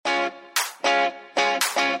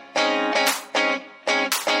Hey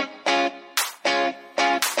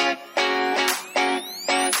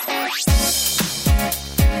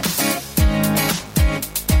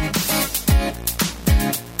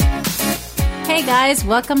guys,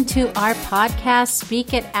 welcome to our podcast,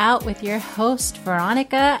 Speak It Out, with your host,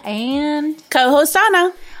 Veronica, and co-host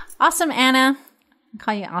Anna. Awesome Anna. I'll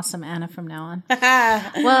call you Awesome Anna from now on.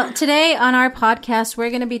 Well, today on our podcast, we're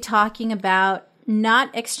going to be talking about not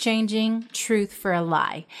exchanging truth for a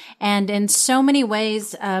lie. And in so many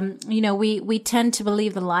ways, we tend to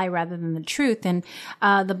believe the lie rather than the truth. And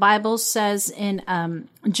the Bible says in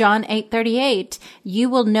John 8:38, you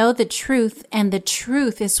will know the truth, and the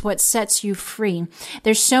truth is what sets you free.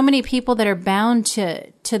 There's so many people that are bound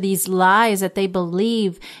to these lies that they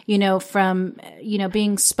believe, from,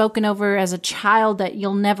 being spoken over as a child, that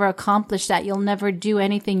you'll never accomplish that. You'll never do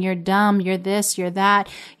anything. You're dumb. You're this, you're that.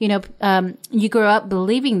 You grow up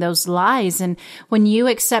believing those lies. And when you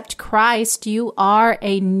accept Christ, you are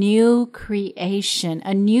a new creation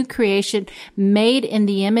made in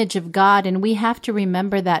the image of God. And we have to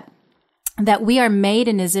remember that we are made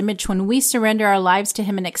in his image. When we surrender our lives to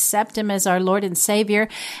him and accept him as our Lord and Savior,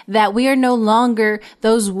 that we are no longer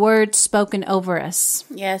those words spoken over us.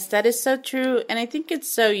 Yes, that is so true. And I think it's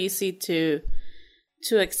so easy to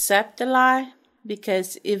accept the lie,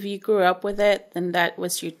 because if you grew up with it, then that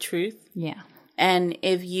was your truth. Yeah. And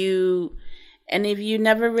if you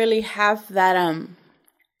never really have that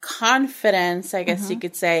confidence, I guess you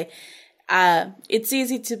could say, it's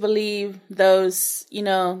easy to believe those,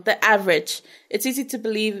 the average. It's easy to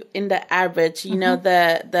believe in the average,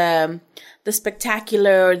 the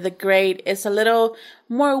spectacular or the great. It's a little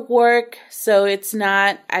more work, so it's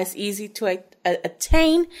not as easy to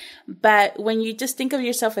attain. But when you just think of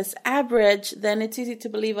yourself as average, then it's easy to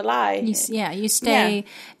believe a lie. You stay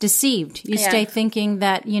deceived. You stay thinking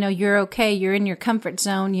that, you're okay. You're in your comfort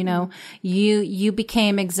zone. You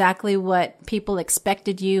became exactly what people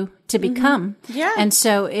expected you to become. Yeah. And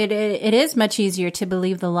so it is much easier to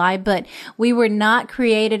believe the lie, but we were not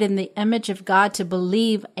created in the image of God to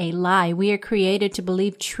believe a lie. We are created to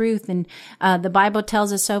believe truth. And the Bible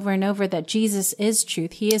tells us over and over that Jesus is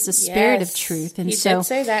truth. He is the spirit of truth. And he did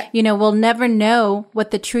say that. We'll never know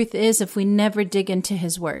what the truth is if we never dig into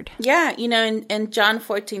his word. Yeah. In John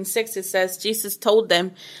 14:6, it says, Jesus told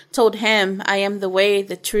him, I am the way,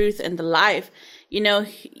 the truth, and the life.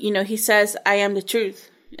 He says, I am the truth.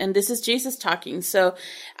 And this is Jesus talking. So,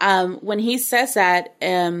 when he says that,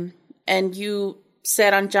 and you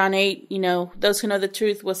said on John 8, those who know the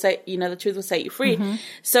truth will say, the truth will set you free. Mm-hmm.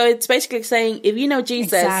 So it's basically saying, if you know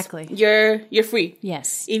Jesus, exactly, you're free.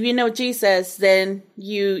 Yes. If you know Jesus, then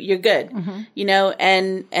you're good. Mm-hmm.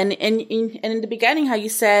 And in the beginning, how you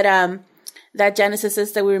said, that Genesis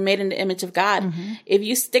says that we were made in the image of God. Mm-hmm. If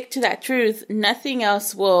you stick to that truth, nothing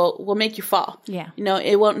else will make you fall. Yeah.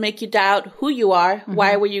 It won't make you doubt who you are. Mm-hmm.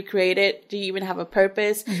 Why were you created? Do you even have a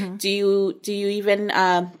purpose? Mm-hmm. Do you even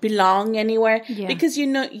belong anywhere? Yeah. Because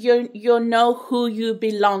you'll know who you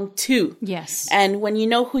belong to. Yes. And when you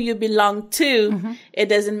know who you belong to, mm-hmm. it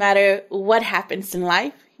doesn't matter what happens in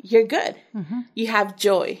life. You're good. Mm-hmm. You have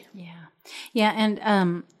joy. Yeah. Yeah.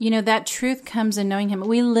 And, that truth comes in knowing him.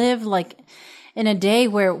 We live in a day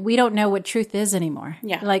where we don't know what truth is anymore.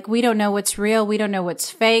 Yeah. We don't know what's real. We don't know what's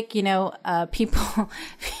fake. People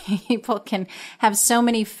can have so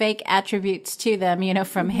many fake attributes to them,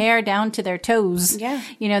 from mm-hmm. hair down to their toes. Yeah.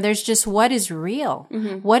 There's just what is real?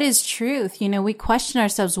 Mm-hmm. What is truth? We question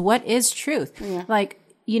ourselves, what is truth? Yeah.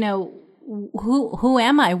 Who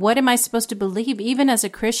am I? What am I supposed to believe? Even as a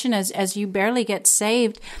Christian, as you barely get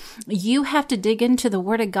saved, you have to dig into the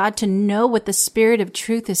Word of God to know what the Spirit of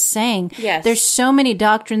truth is saying. Yes. There's so many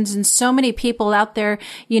doctrines and so many people out there,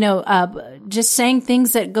 just saying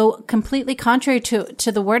things that go completely contrary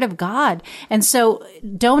to the Word of God. And so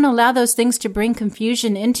don't allow those things to bring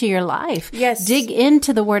confusion into your life. Yes. Dig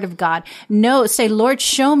into the Word of God. Say, Lord,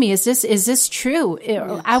 show me, is this true?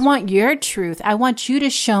 Yes. I want your truth. I want you to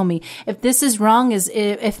show me. If this is wrong,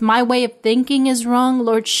 if my way of thinking is wrong,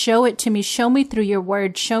 Lord, show it to me. Show me through your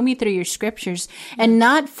word. Show me through your scriptures, and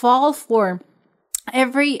not fall for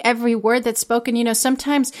every word that's spoken.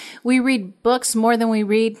 Sometimes we read books more than we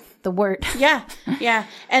read the word. Yeah. Yeah.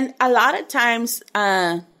 And a lot of times,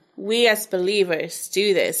 we as believers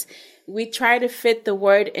do this. We try to fit the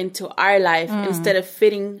word into our life instead of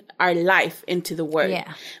fitting our life into the word.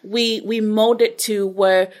 Yeah. We mold it to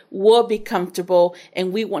where we'll be comfortable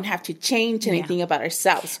and we won't have to change anything about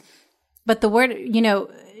ourselves. But the word,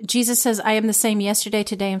 Jesus says, I am the same yesterday,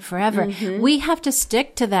 today, and forever. Mm-hmm. We have to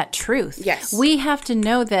stick to that truth. Yes. We have to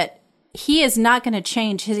know that he is not going to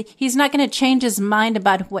change. He's not going to change his mind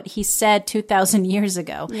about what he said 2,000 years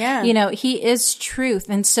ago. Yeah. You know, he is truth.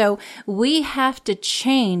 And so we have to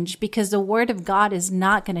change because the word of God is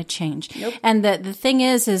not going to change. Nope. And the thing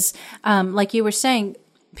is, like you were saying,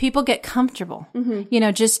 people get comfortable, you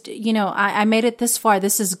know, just, you know, I made it this far.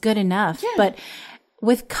 This is good enough. Yeah. But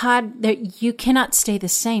with God, you cannot stay the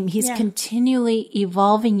same. He's continually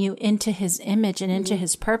evolving you into his image and into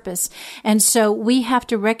his purpose. And so we have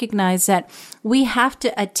to recognize that we have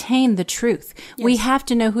to attain the truth. Yes. We have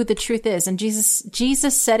to know who the truth is. And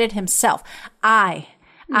Jesus said it himself. I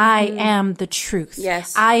am the truth.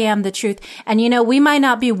 Yes. I am the truth. And, you know, we might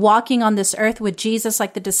not be walking on this earth with Jesus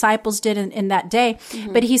like the disciples did in that day,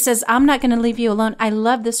 but he says, I'm not going to leave you alone. I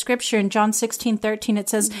love the scripture in John 16:13. It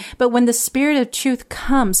says, but when the Spirit of truth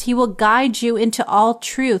comes, he will guide you into all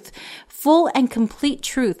truth, full and complete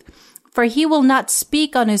truth. For he will not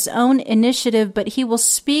speak on his own initiative, but he will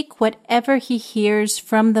speak whatever he hears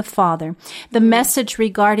from the Father, the message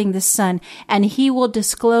regarding the Son, and he will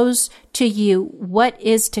disclose to you what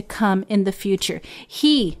is to come in the future.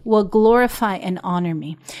 He will glorify and honor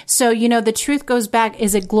me. So, you know, the truth goes back.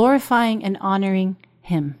 Is it glorifying and honoring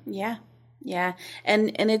him? Yeah. Yeah.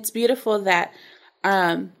 And it's beautiful that,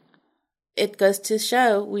 it goes to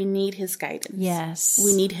show we need his guidance. Yes.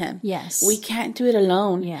 We need him. Yes. We can't do it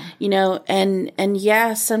alone. Yeah. You know, and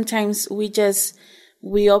yeah, sometimes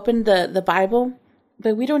we open the Bible,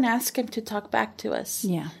 but we don't ask him to talk back to us.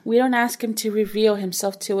 Yeah. We don't ask him to reveal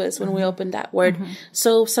himself to us when we open that word.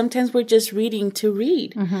 So sometimes we're just reading to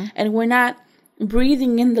read, and we're not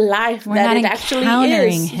breathing in the life that it actually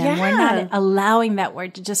is. Him. Yeah. We're not allowing that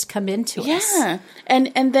word to just come into us. Yeah.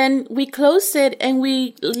 And then we close it and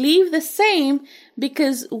we leave the same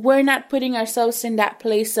because we're not putting ourselves in that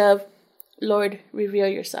place of, Lord, reveal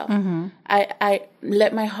yourself. I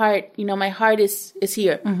let my heart, you know, my heart is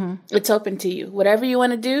here. It's open to you. Whatever you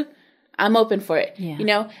want to do, I'm open for it. Yeah. You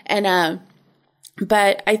know? And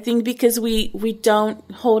but I think because we don't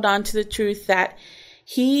hold on to the truth that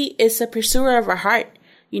he is a pursuer of our heart.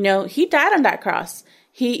 You know, he died on that cross.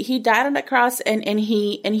 He died on that cross and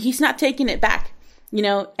he's not taking it back. You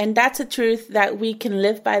know, and that's a truth that we can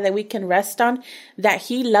live by, that we can rest on, that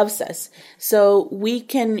he loves us. So we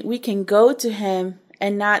can go to him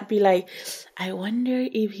and not be like, I wonder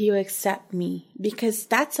if he'll accept me, because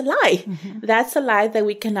that's a lie. That's a lie that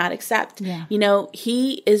we cannot accept. Yeah. You know,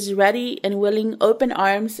 he is ready and willing, open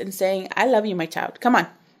arms and saying, I love you, my child. Come on.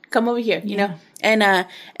 Come over here, you know,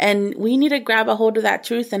 and we need to grab a hold of that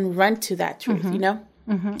truth and run to that truth, you know?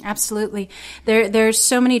 Absolutely. There's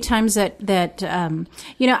so many times that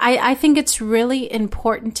you know, I think it's really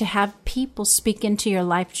important to have people speak into your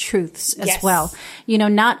life truths as well. You know,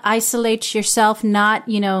 not isolate yourself, not,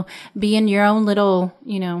 you know, be in your own little,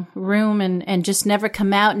 you know, room and just never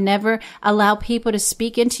come out, never allow people to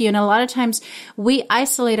speak into you. And a lot of times we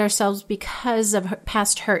isolate ourselves because of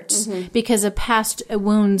past hurts, because of past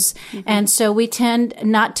wounds. And so we tend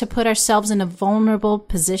not to put ourselves in a vulnerable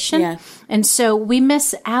position. Yeah. And so we miss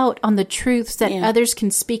out on the truths that others can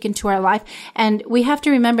speak into our life. And we have to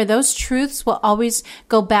remember those truths will always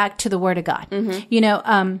go back to the Word of God. You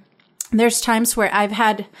know, there's times where I've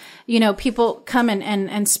had, you know, people come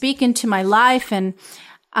and speak into my life, and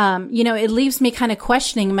you know, it leaves me kind of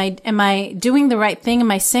questioning, am I doing the right thing? Am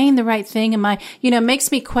I saying the right thing? Am I, you know, it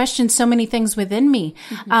makes me question so many things within me.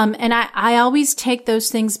 And I always take those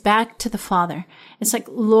things back to the Father. It's like,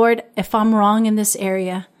 Lord, if I'm wrong in this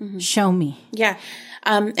area, show me. Yeah.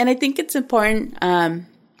 And I think it's important,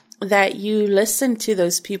 that you listen to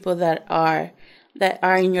those people that are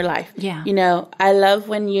in your life. Yeah. You know, I love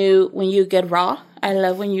when you get raw. I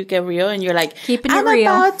love when you get real and you're like, keeping it I'm real.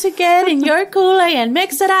 about to get in your Kool-Aid and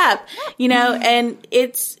mix it up, you know, and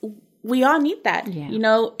we all need that. Yeah. You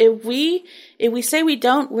know, if we say we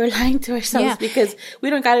don't, we're lying to ourselves because we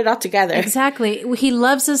don't got it all together. Exactly. He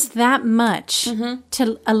loves us that much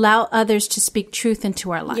to allow others to speak truth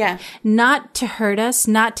into our life. Yeah. Not to hurt us,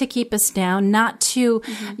 not to keep us down, not to,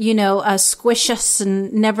 you know, squish us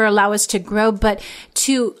and never allow us to grow, but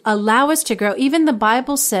to allow us to grow. Even the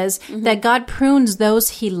Bible says that God prunes those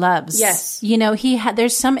he loves. Yes. You know,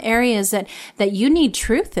 there's some areas that you need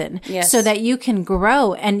truth in so that you can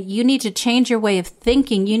grow, and you need to change your way of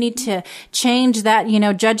thinking. You need to change that, you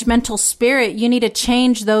know, judgmental spirit. You need to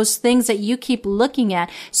change those things that you keep looking at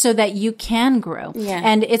so that you can grow. Yeah.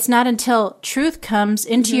 And it's not until truth comes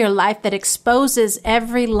into your life that exposes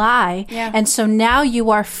every lie. Yeah. And so now you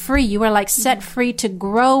are free. You are like set free to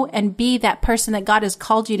grow and be that person that God has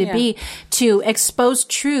called you to be, to expose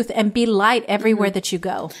truth and be light everywhere that you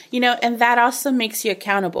go. You know, and that also makes you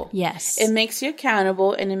accountable. Yes. It makes you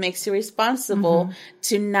accountable, and it makes you responsible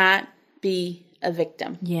to not be a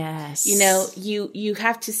victim. Yes. You know, you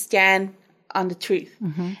have to stand on the truth.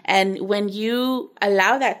 And when you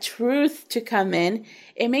allow that truth to come in,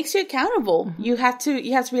 it makes you accountable. You have to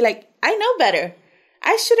be like, I know better.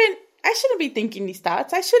 I shouldn't be thinking these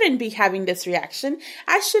thoughts. I shouldn't be having this reaction.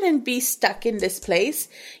 I shouldn't be stuck in this place.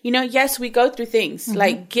 You know, yes, we go through things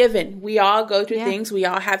like given. We all go through things. We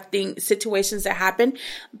all have situations that happen,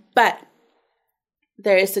 but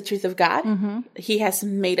there is the truth of God. He has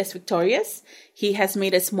made us victorious. He has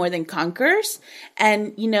made us more than conquerors.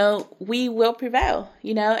 And, you know, we will prevail,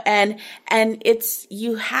 you know, and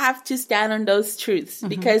you have to stand on those truths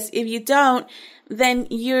because if you don't, then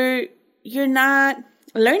you're not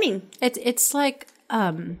learning. It's like,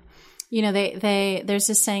 you know, there's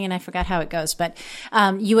this saying, and I forgot how it goes, but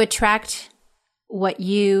you attract what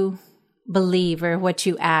you believe or what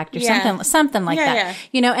you act or something like that. Yeah.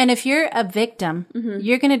 You know, and if you're a victim,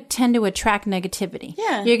 you're going to tend to attract negativity.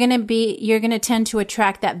 Yeah. You're going to tend to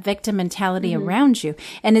attract that victim mentality around you.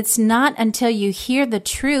 And it's not until you hear the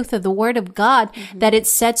truth of the word of God that it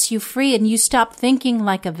sets you free and you stop thinking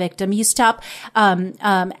like a victim. You stop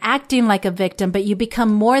acting like a victim, but you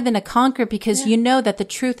become more than a conqueror because you know that the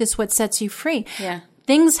truth is what sets you free. Yeah.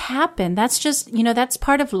 Things happen. That's just, you know, that's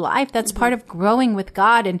part of life. That's part of growing with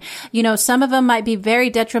God. And, you know, some of them might be very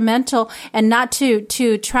detrimental, and not to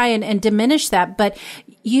try and diminish that, but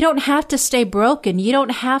you don't have to stay broken. You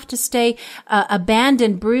don't have to stay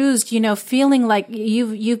abandoned, bruised, you know, feeling like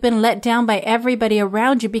you've been let down by everybody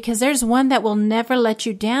around you, because there's one that will never let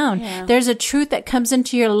you down. Yeah. There's a truth that comes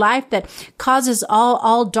into your life that causes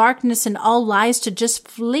all darkness and all lies to just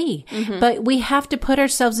flee. But we have to put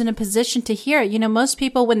ourselves in a position to hear it. You know, most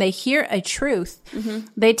people, when they hear a truth,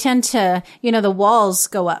 they tend to, you know, the walls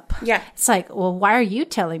go up. Yeah. It's like, well, why are you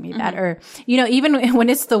telling me that? Or, you know, even when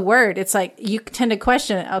it's the word, it's like you tend to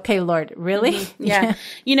question, okay, Lord, really? Yeah.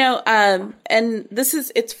 You know, and this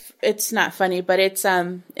is, it's not funny, but it's,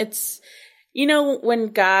 you know, when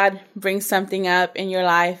God brings something up in your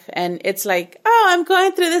life and it's like, oh, I'm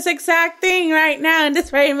going through this exact thing right now in this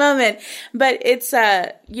very moment. But it's,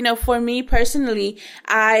 you know, for me personally,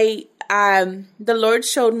 the Lord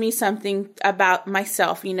showed me something about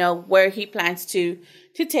myself, you know, where he plans to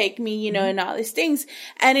take me, you know, and all these things.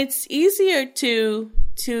 And it's easier to,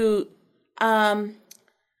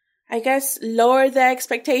 I guess, lower the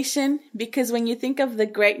expectation, because when you think of the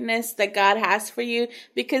greatness that God has for you,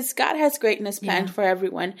 because God has greatness planned for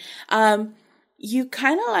everyone, you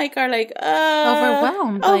kind of are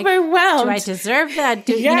overwhelmed. Overwhelmed. Like, do I deserve that?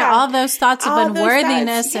 You know, all those thoughts of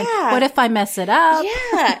unworthiness and what if I mess it up?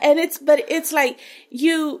 Yeah. And it's like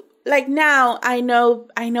like now I know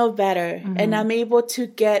better and I'm able to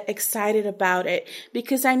get excited about it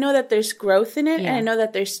because I know that there's growth in it and I know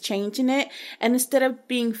that there's change in it. And instead of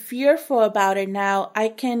being fearful about it now, I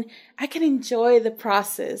can enjoy the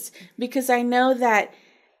process because I know that,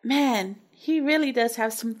 man, he really does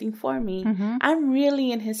have something for me. I'm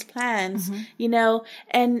really in his plans, you know,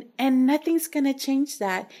 and nothing's going to change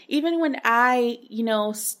that. Even when I, you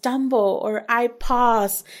know, stumble or I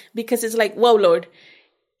pause because it's like, whoa, Lord,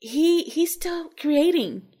 He's still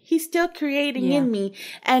creating. He's still creating in me,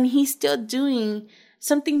 and he's still doing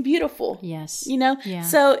something beautiful. Yes. You know? Yeah.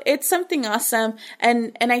 So it's something awesome.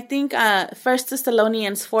 And I think, 1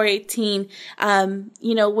 Thessalonians 4:18,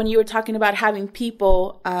 you know, when you were talking about having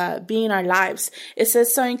people, be in our lives, it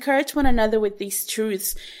says, so encourage one another with these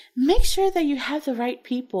truths. Make sure that you have the right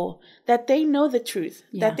people, that they know the truth,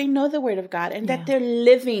 that they know the word of God, and that they're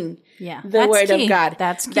living the word of God.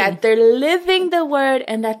 That's key. That they're living the word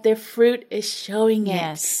and that their fruit is showing it.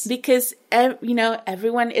 Yes. Because, you know,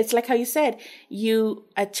 everyone, it's like how you said, you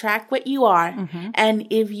attract what you are. And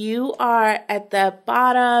if you are at the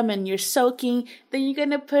bottom and you're soaking, then you're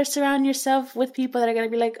going to surround yourself with people that are going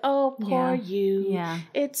to be like, oh, poor you. Yeah.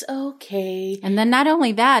 It's okay. And then not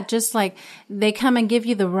only that, just like they come and give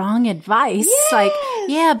you the wrong advice. Yes. Like,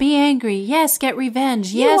 yeah, be angry. Yes, get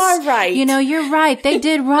revenge. Yes, you are right. You know, you're right. They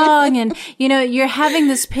did wrong. And, you know, you're having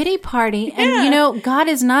this pity party. And, you know, God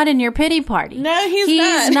is not in your pity party. No,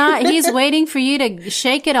 he's not. He's waiting for you to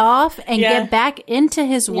shake it off and get back into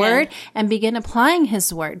his word and begin applying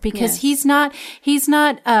his word, because he's not,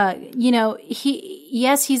 you know,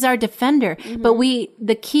 he's our defender, but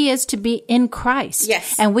the key is to be in Christ.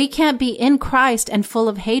 Yes. And we can't be in Christ and full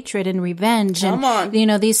of hatred and revenge and, you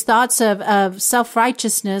know, these thoughts of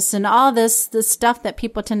self-righteousness and all this stuff that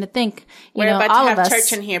people tend to think, We're about to have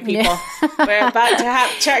church in here, people. We're about to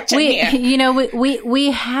have church in here. You know,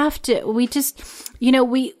 we have to, we just, you know,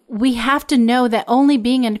 we have to know that only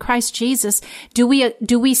being in Christ Jesus do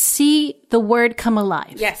we see the word come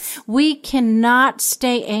alive. Yes. We cannot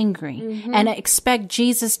stay angry and expect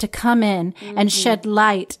Jesus to come in and shed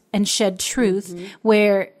light and shed truth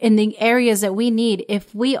where in the areas that we need.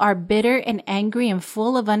 If we are bitter and angry and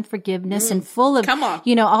full of unforgiveness and full of,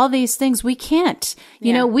 all these things, we can't.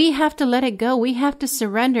 You know, we have to let it go. We have to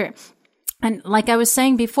surrender. And like I was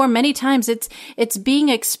saying before, many times it's being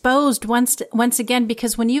exposed once again,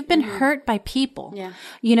 because when you've been hurt by people,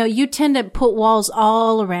 you tend to put walls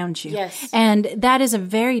all around you. Yes. And that is a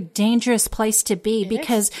very dangerous place to be,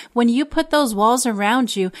 because when you put those walls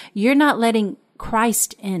around you, you're not letting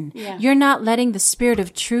Christ in. Yeah. You're not letting the Spirit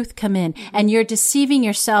of truth come in, and you're deceiving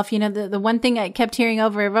yourself. You know, the one thing I kept hearing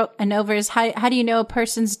over and over is how do you know a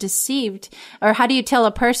person's deceived, or how do you tell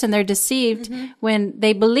a person they're deceived when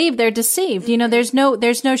they believe they're deceived? You know, there's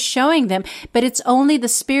no showing them, but it's only the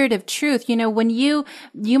Spirit of truth. You know, when you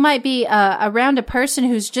might be around a person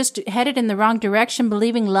who's just headed in the wrong direction,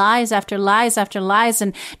 believing lies after lies after lies,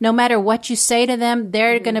 and no matter what you say to them,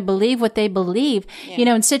 they're going to believe what they believe. Yeah. You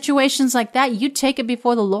know, in situations like that, you take it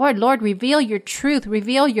before the Lord. Lord, reveal your truth,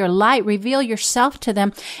 reveal your light, reveal yourself to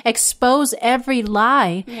them, expose every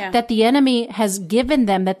lie that the enemy has given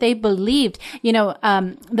them, that they believed. You know,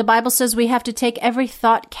 the Bible says we have to take every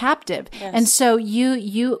thought captive. Yes. And so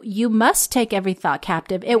you must take every thought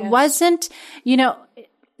captive. It wasn't, you know,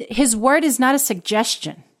 his word is not a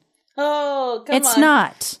suggestion. Oh, come on. It's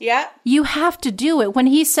not. Yeah. You have to do it. When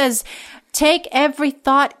he says, take every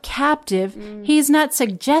thought captive, he's not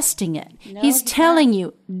suggesting it. No, he's telling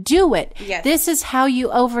you, do it. Yes. This is how you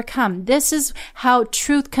overcome. This is how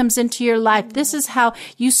truth comes into your life. This is how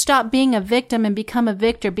you stop being a victim and become a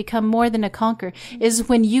victor, become more than a conqueror, is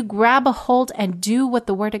when you grab a hold and do what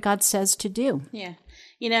the Word of God says to do. Yeah.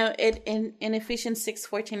 You know, in Ephesians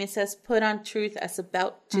 6:14, it says, put on truth as a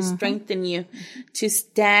belt to strengthen you, to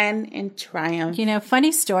stand in triumph. You know,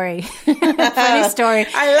 funny story. Funny story.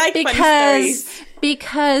 I like funny stories.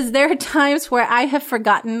 Because there are times where I have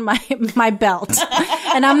forgotten my belt.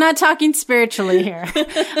 And I'm not talking spiritually here.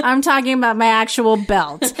 I'm talking about my actual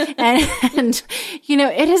belt. And, you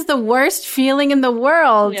know, it is the worst feeling in the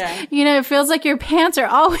world. Yeah. You know, it feels like your pants are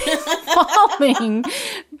always falling.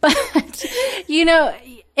 But, you know,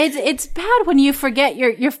 it's bad when you forget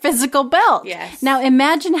your physical belt. Yes. Now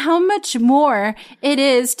imagine how much more it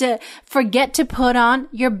is to forget to put on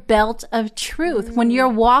your belt of truth. When you're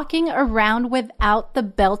walking around without the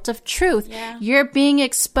belt of truth, you're being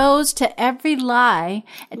exposed to every lie,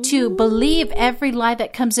 to believe every lie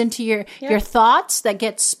that comes into your thoughts that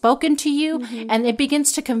gets spoken to you, and it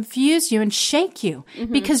begins to confuse you and shake you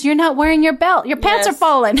because you're not wearing your belt. Your pants are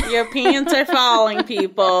falling. Your pants are falling,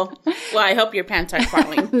 people. Well, I hope your pants are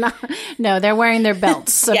falling. No, they're wearing their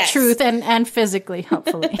belts of truth and physically,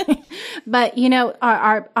 hopefully. But you know,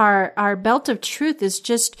 our belt of truth is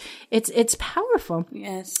just, it's powerful.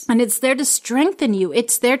 Yes. And it's there to strengthen you.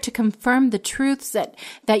 It's there to confirm the truths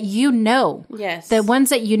that you know. Yes. The ones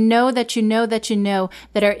that you know that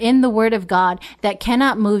are in the Word of God, that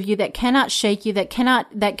cannot move you, that cannot shake you, that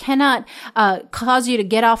cannot cause you to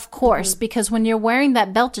get off course. Because when you're wearing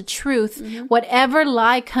that belt of truth, whatever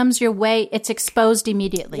lie comes your way, it's exposed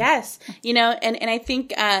immediately. Yes. You know, and I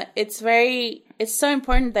think it's so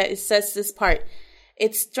important that it says this part.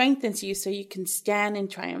 It strengthens you so you can stand in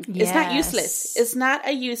triumph. Yes. It's not useless. It's not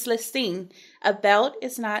a useless thing. A belt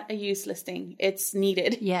is not a useless thing. It's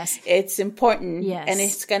needed. Yes. It's important. Yes. And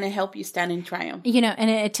it's going to help you stand in triumph. You know,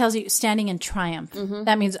 and it tells you standing in triumph.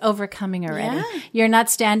 That means overcoming already. Yeah. You're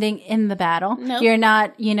not standing in the battle. Nope. You're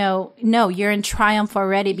not, you're in triumph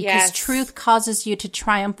already, because truth causes you to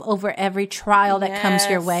triumph over every trial that comes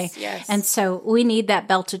your way. Yes. And so we need that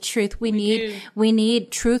belt of truth. We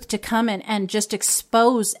need truth to come in and just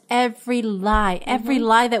expose every lie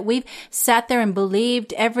that we've sat there and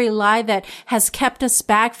believed, every lie that has kept us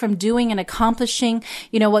back from doing and accomplishing,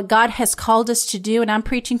 what God has called us to do. And I'm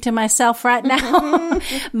preaching to myself right now.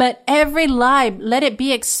 But every lie, let it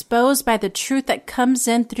be exposed by the truth that comes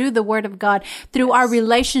in through the Word of God, through our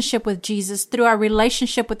relationship with Jesus, through our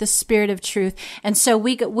relationship with the Spirit of truth. And so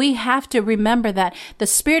we have to remember that the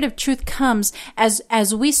Spirit of truth comes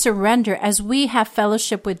as we surrender, as we have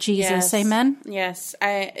fellowship with Jesus. Yes. Amen. Yes.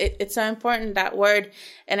 It's so important, that word.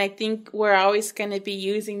 And I think we're always going to be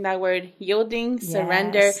using that word, yielding,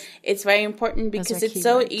 surrender. It's very important because it's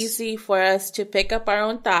so easy for us to pick up our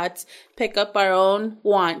own thoughts, pick up our own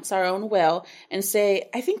wants, our own will, and say,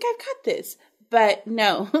 I think I've got this. But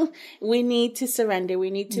no, we need to surrender. We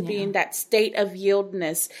need to be in that state of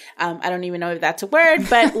yieldness. I don't even know if that's a word,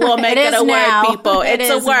 but we'll make it a word, people. It's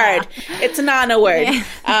a word. It's not a word.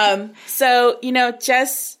 Yeah. So,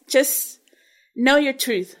 just know your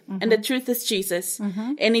truth. And the truth is Jesus.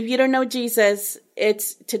 And if you don't know Jesus,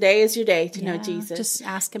 today is your day to know Jesus. Just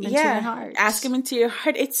ask him into your heart. Ask him into your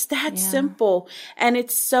heart. It's that simple. And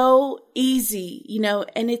it's so easy,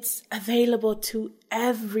 and it's available to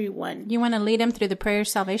everyone. You want to lead him through the prayer of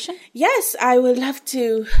salvation? Yes, I would love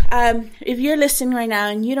to. If you're listening right now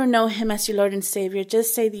and you don't know him as your Lord and Savior,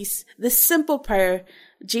 just say this simple prayer.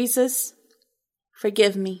 Jesus,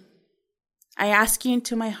 forgive me. I ask you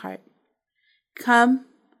into my heart. Come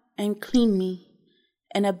and clean me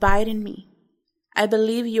and abide in me. I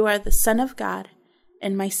believe you are the Son of God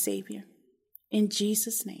and my Savior. In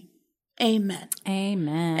Jesus' name, amen.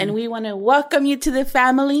 Amen. And we want to welcome you to the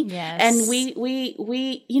family. Yes. And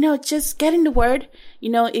we just get in the Word.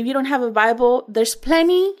 If you don't have a Bible, there's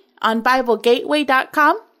plenty on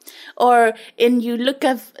BibleGateway.com. Or if you look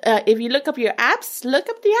up your apps, look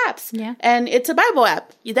up the apps. Yeah. And it's a Bible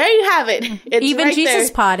app. There you have it. It's Even right Jesus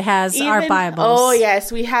there. Pod has our Bibles. Oh,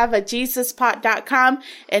 yes. We have a JesusPod.com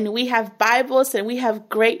and we have Bibles and we have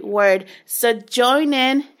great word. So join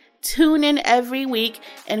in, tune in every week,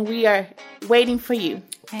 and we are waiting for you.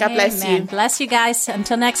 God bless you. Bless you guys.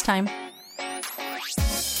 Until next time.